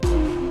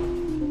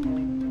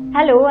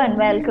Hello and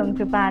welcome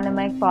to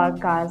Pandemic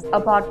Podcast, a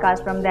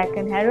podcast from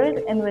Deccan Herald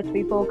in which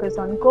we focus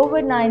on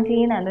COVID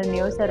 19 and the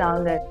news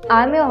around it.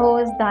 I'm your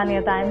host,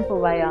 Dhanyata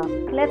Puvaya.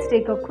 Let's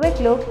take a quick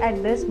look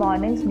at this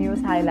morning's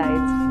news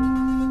highlights.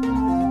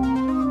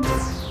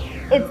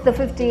 It's the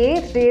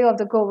 58th day of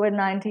the COVID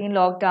 19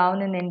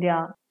 lockdown in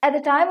India. At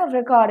the time of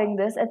recording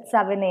this at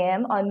 7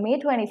 am on May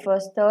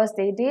 21st,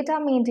 Thursday, data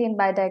maintained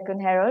by Deccan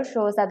Herald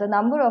shows that the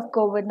number of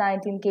COVID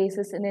 19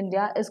 cases in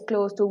India is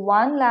close to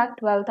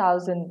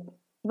 1,12,000.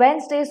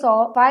 Wednesday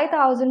saw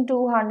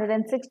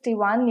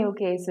 5,261 new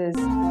cases.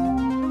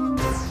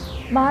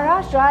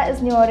 Maharashtra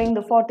is nearing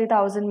the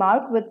 40,000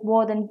 mark with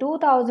more than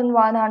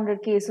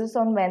 2,100 cases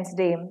on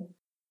Wednesday.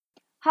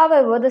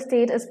 However, the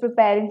state is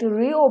preparing to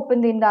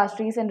reopen the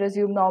industries and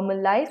resume normal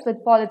life,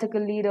 with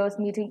political leaders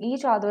meeting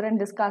each other and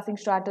discussing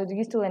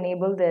strategies to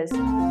enable this.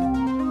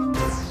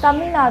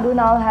 Tamil Nadu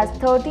now has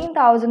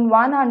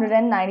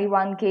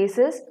 13,191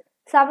 cases,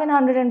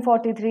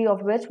 743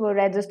 of which were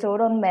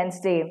registered on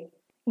Wednesday.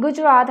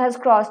 Gujarat has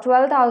crossed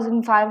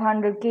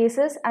 12,500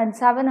 cases and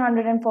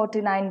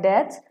 749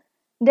 deaths.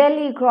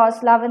 Delhi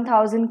crossed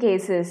 11,000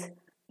 cases.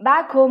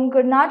 Back home,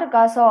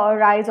 Karnataka saw a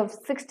rise of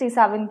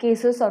 67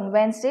 cases on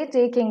Wednesday,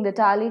 taking the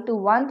tally to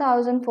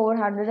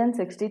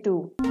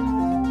 1,462.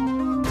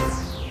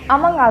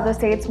 Among other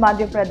states,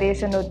 Madhya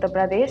Pradesh and Uttar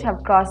Pradesh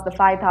have crossed the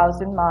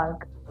 5,000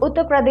 mark.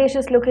 Uttar Pradesh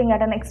is looking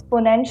at an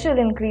exponential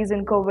increase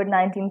in COVID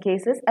 19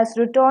 cases as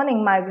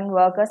returning migrant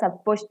workers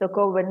have pushed the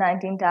COVID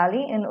 19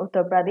 tally in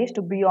Uttar Pradesh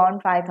to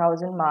beyond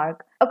 5,000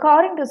 mark.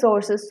 According to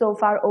sources, so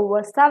far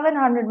over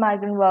 700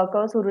 migrant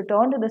workers who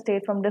returned to the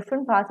state from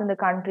different parts in the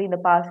country in the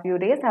past few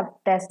days have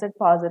tested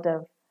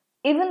positive.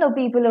 Even though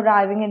people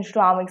arriving in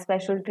Shramik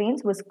special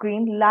trains were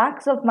screened,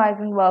 lakhs of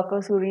migrant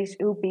workers who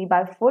reached UP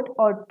by foot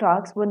or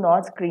trucks were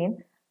not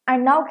screened,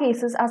 and now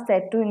cases are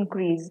set to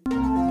increase.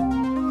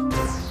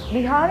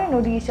 Bihar and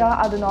Odisha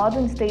are the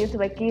northern states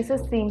where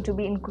cases seem to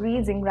be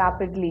increasing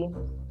rapidly.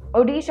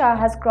 Odisha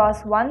has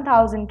crossed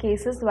 1,000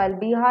 cases while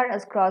Bihar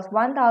has crossed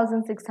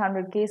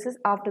 1,600 cases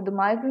after the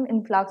migrant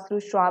influx through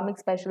Shramik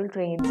special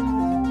trains.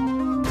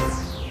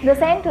 The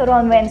centre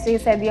on Wednesday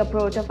said the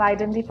approach of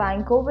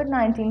identifying COVID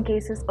 19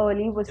 cases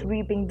early was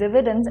reaping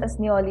dividends as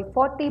nearly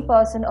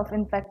 40% of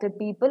infected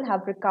people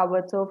have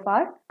recovered so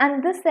far,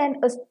 and this sent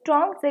a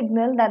strong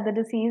signal that the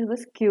disease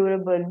was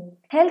curable.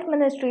 Health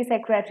Ministry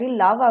Secretary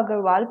Love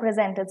Agarwal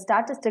presented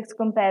statistics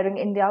comparing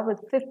India with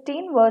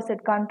 15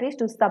 worst-hit countries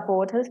to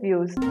support his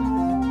views.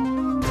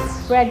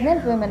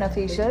 Pregnant women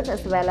officials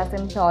as well as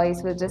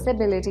employees with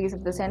disabilities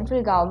of the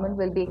central government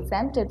will be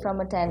exempted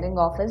from attending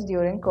office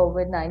during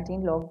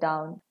COVID-19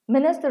 lockdown.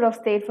 Minister of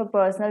State for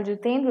Personnel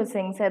Jitendra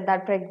Singh said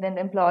that pregnant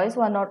employees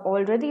who are not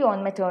already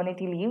on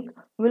maternity leave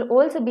will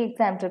also be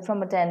exempted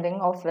from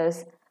attending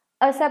office.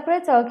 A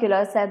separate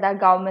circular said that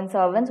government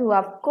servants who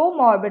have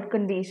comorbid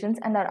conditions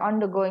and are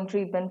undergoing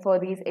treatment for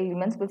these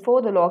ailments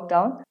before the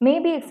lockdown may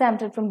be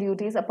exempted from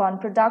duties upon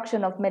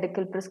production of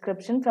medical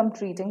prescription from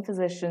treating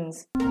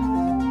physicians.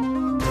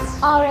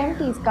 Our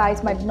empty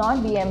skies might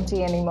not be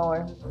empty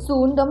anymore.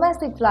 Soon,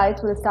 domestic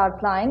flights will start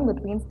flying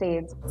between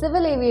states.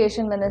 Civil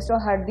Aviation Minister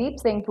Hardeep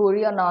Singh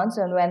Puri announced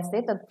on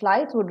Wednesday that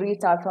flights would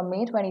restart from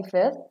May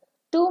 25th,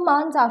 2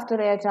 months after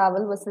air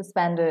travel was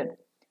suspended.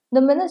 The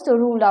minister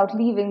ruled out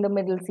leaving the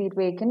middle seat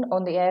vacant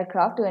on the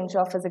aircraft to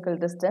ensure physical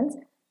distance,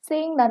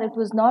 saying that it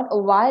was not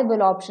a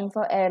viable option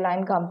for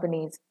airline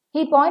companies.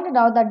 He pointed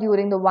out that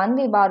during the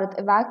Vande Bharat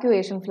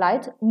evacuation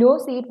flights, no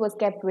seat was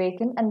kept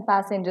vacant and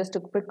passengers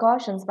took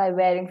precautions by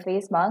wearing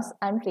face masks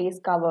and face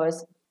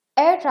covers.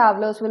 Air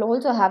travelers will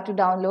also have to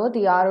download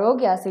the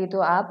Arogya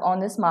Setu app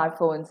on their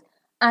smartphones,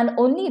 and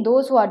only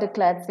those who are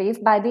declared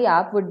safe by the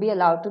app would be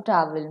allowed to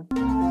travel.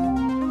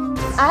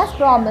 As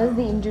promised,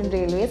 the Indian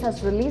Railways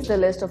has released a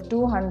list of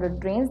 200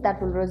 trains that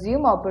will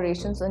resume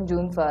operations on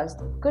June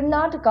 1st.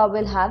 Karnataka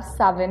will have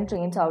 7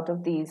 trains out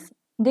of these.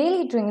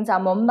 Daily trains are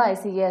Mumbai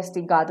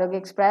CEST Gadag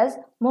Express,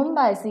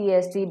 Mumbai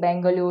CEST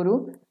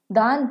Bengaluru,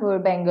 Dhanpur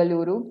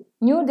Bengaluru,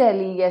 New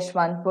Delhi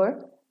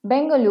Yeshwantpur,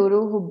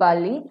 Bengaluru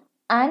Hubballi,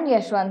 and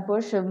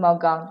Yeshwantpur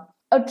Shivamogga.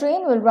 A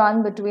train will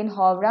run between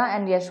Howrah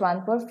and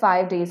Yeshwantpur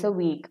 5 days a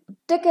week.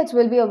 Tickets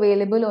will be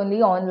available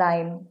only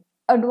online.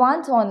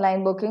 Advance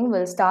online booking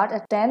will start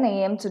at 10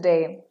 am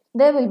today.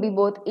 There will be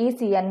both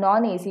AC and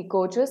non-AC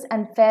coaches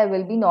and fare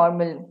will be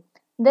normal.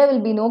 There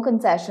will be no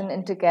concession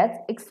in tickets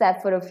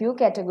except for a few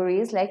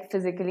categories like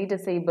physically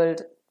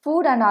disabled.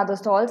 Food and other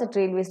stalls at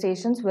railway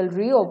stations will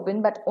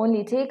reopen, but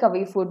only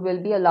takeaway food will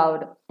be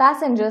allowed.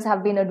 Passengers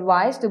have been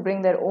advised to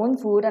bring their own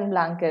food and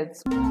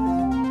blankets.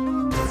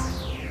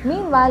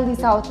 Meanwhile, the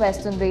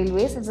Southwestern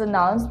Railways has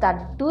announced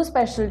that 2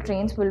 special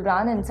trains will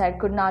run inside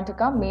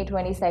Karnataka May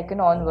 22nd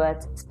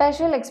onwards.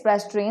 Special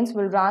express trains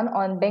will run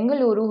on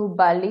Bengaluru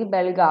Hubballi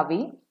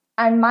Belgavi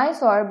and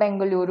Mysore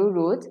Bengaluru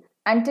routes,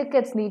 and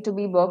tickets need to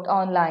be booked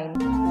online.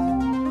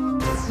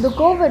 The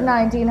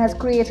COVID-19 has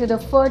created a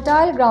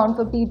fertile ground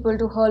for people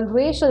to hurl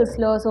racial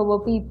slurs over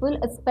people,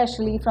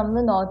 especially from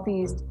the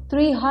Northeast.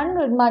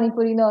 300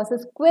 Manipuri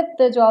nurses quit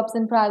their jobs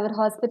in private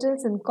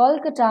hospitals in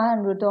Kolkata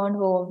and returned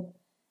home.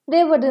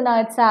 They were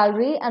denied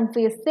salary and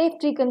faced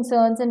safety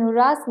concerns and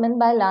harassment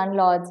by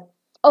landlords.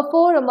 A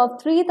forum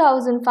of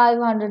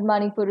 3,500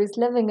 Manipuris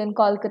living in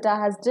Kolkata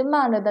has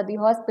demanded that the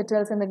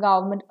hospitals and the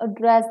government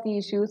address the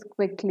issues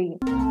quickly.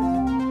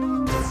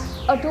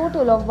 A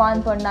total of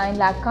 1.9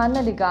 lakh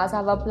Kannadigas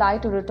have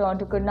applied to return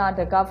to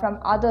Karnataka from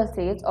other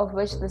states, of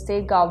which the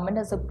state government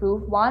has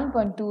approved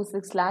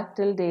 1.26 lakh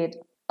till date.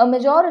 A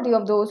majority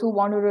of those who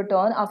want to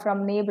return are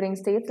from neighboring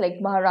states like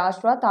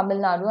Maharashtra, Tamil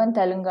Nadu, and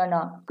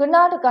Telangana.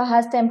 Karnataka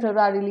has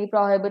temporarily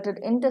prohibited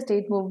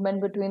interstate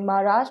movement between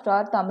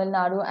Maharashtra, Tamil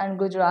Nadu, and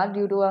Gujarat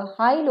due to a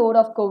high load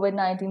of COVID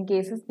 19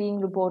 cases being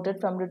reported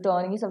from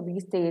returnees of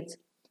these states.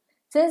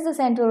 Since the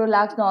centre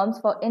relaxed norms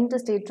for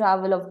interstate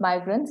travel of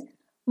migrants,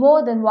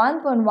 more than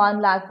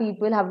 1.1 lakh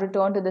people have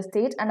returned to the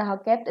state and are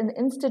kept in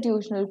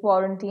institutional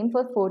quarantine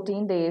for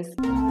 14 days.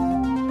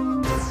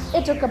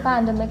 It took a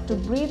pandemic to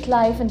breathe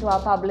life into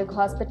our public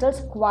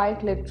hospitals,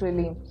 quite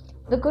literally.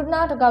 The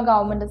Karnataka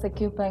government is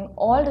equipping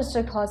all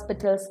district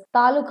hospitals,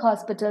 taluk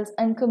hospitals,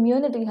 and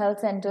community health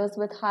centers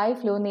with high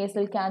flow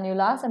nasal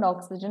cannulas and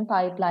oxygen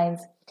pipelines.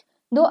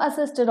 Though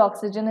assisted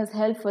oxygen is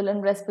helpful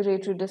in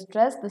respiratory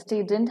distress, the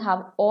state didn't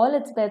have all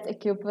its beds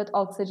equipped with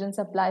oxygen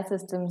supply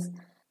systems.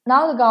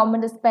 Now the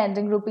government is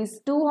spending rupees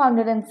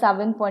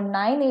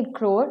 207.98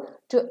 crore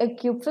to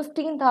equip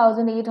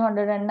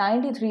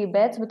 15,893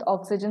 beds with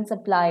oxygen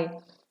supply.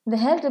 The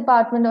health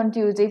department on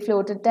Tuesday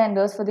floated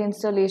tenders for the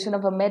installation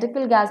of a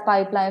medical gas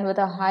pipeline with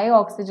a high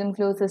oxygen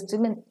flow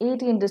system in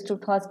 18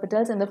 district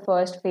hospitals in the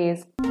first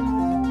phase.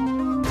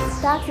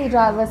 Taxi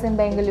drivers in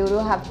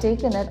Bengaluru have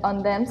taken it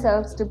on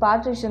themselves to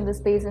partition the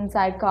space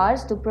inside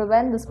cars to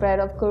prevent the spread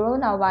of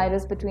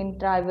coronavirus between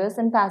drivers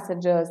and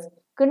passengers.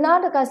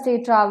 Karnataka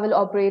State Travel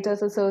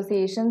Operators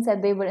Association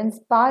said they were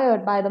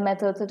inspired by the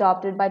methods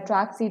adopted by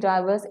taxi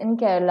drivers in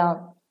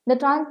Kerala. The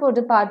Transport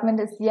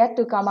Department is yet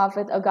to come up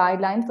with a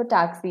guideline for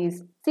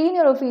taxis.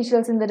 Senior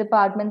officials in the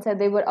department said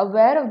they were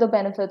aware of the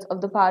benefits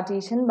of the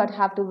partition but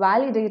have to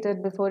validate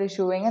it before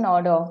issuing an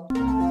order.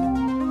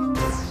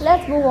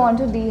 Let's move on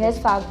to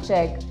DH Fact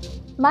Check.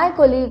 My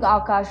colleague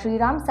Akash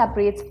Sriram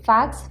separates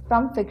facts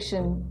from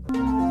fiction.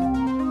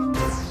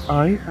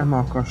 I am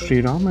Akash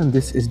Sriram and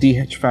this is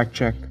DH Fact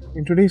Check.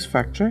 In today's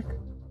fact check,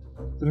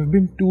 there have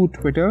been two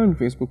Twitter and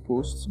Facebook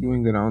posts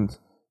doing the rounds.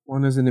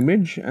 One is an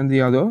image and the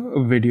other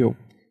a video.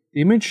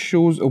 The image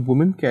shows a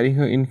woman carrying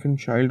her infant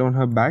child on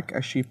her back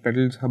as she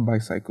pedals her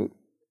bicycle.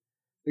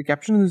 The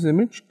caption in this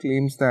image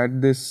claims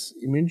that this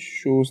image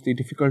shows the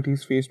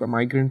difficulties faced by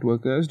migrant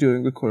workers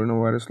during the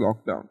coronavirus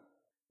lockdown.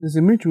 This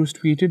image was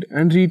tweeted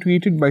and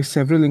retweeted by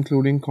several,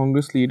 including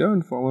Congress leader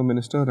and former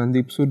minister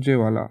Randeep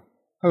Surjewala.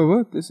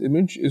 However, this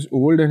image is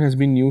old and has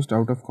been used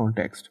out of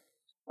context.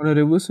 On a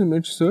reverse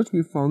image search,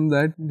 we found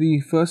that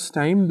the first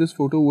time this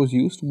photo was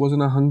used was in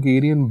a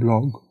Hungarian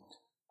blog.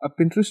 A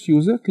Pinterest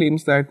user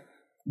claims that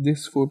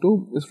this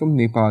photo is from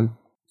Nepal.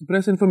 The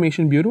Press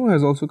Information Bureau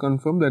has also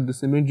confirmed that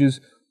this image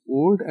is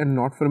old and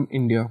not from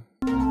India.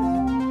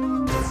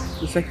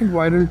 The second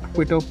viral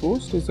Twitter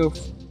post is a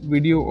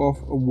video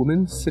of a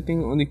woman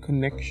sitting on the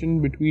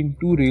connection between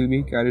two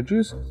railway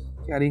carriages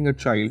carrying a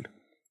child,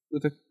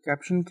 with a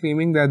caption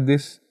claiming that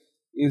this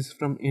is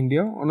from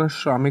India on a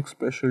Shramik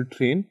special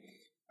train,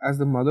 as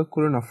the mother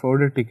couldn't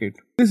afford a ticket.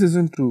 This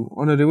isn't true.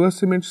 On a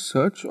reverse image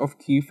search of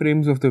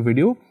keyframes of the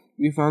video,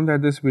 we found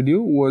that this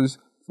video was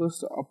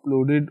first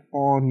uploaded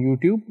on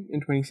YouTube in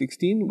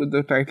 2016 with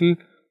the title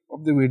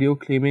of the video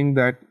claiming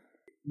that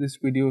this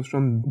video is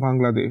from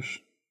Bangladesh.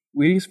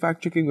 Various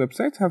fact-checking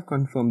websites have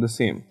confirmed the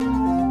same.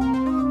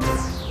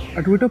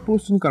 A Twitter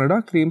post in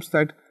Kannada claims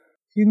that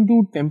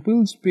Hindu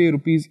temples pay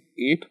Rs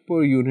 8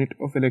 per unit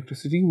of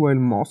electricity while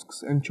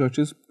mosques and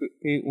churches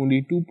pay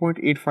only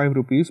 2.85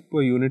 rupees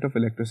per unit of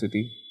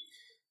electricity.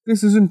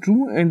 This isn't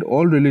true, and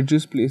all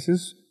religious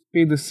places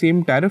pay the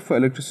same tariff for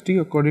electricity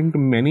according to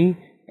many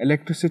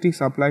electricity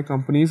supply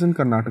companies in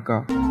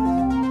Karnataka.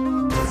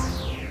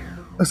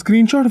 A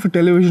screenshot of a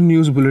television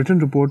news bulletin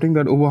reporting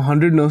that over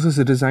 100 nurses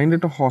resigned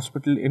at a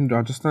hospital in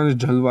Rajasthan's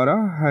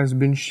Jhalwara has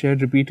been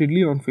shared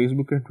repeatedly on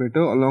Facebook and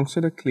Twitter,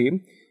 alongside a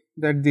claim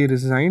that they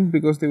resigned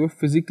because they were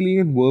physically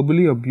and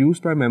verbally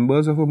abused by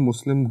members of a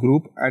Muslim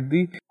group at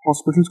the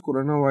hospital's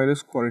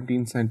coronavirus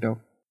quarantine center.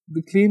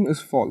 The claim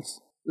is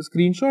false. The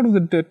screenshot of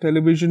the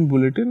television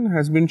bulletin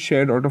has been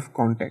shared out of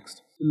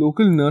context. The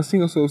local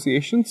nursing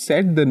association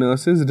said the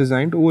nurses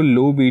resigned over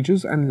low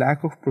wages and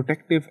lack of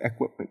protective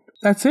equipment.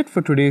 That's it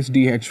for today's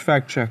DH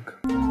Fact Check.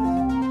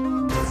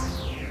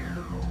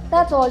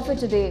 That's all for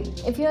today.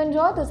 If you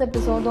enjoyed this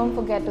episode, don't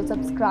forget to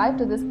subscribe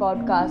to this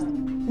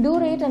podcast. Do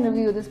rate and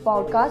review this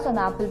podcast on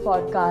Apple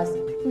Podcasts.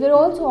 We're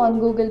also on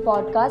Google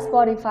Podcasts,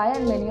 Spotify,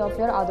 and many of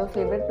your other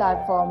favorite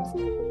platforms.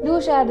 Do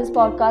share this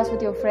podcast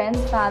with your friends,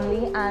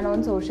 family, and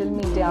on social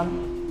media.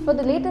 For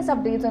the latest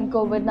updates on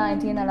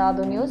COVID-19 and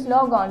other news,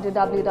 log on to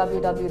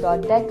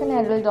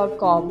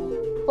www.deccanherald.com.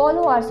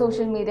 Follow our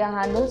social media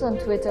handles on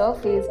Twitter,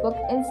 Facebook,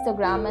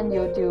 Instagram, and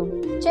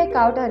YouTube. Check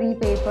out our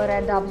e-paper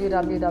at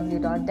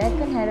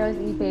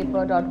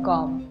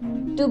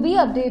www.deccanheraldepaper.com. To be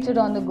updated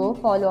on the go,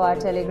 follow our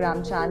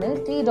Telegram channel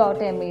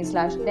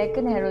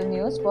t.me/Deccan Herald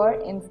News for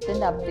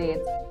instant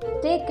updates.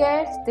 Take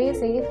care, stay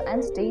safe,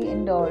 and stay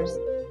indoors.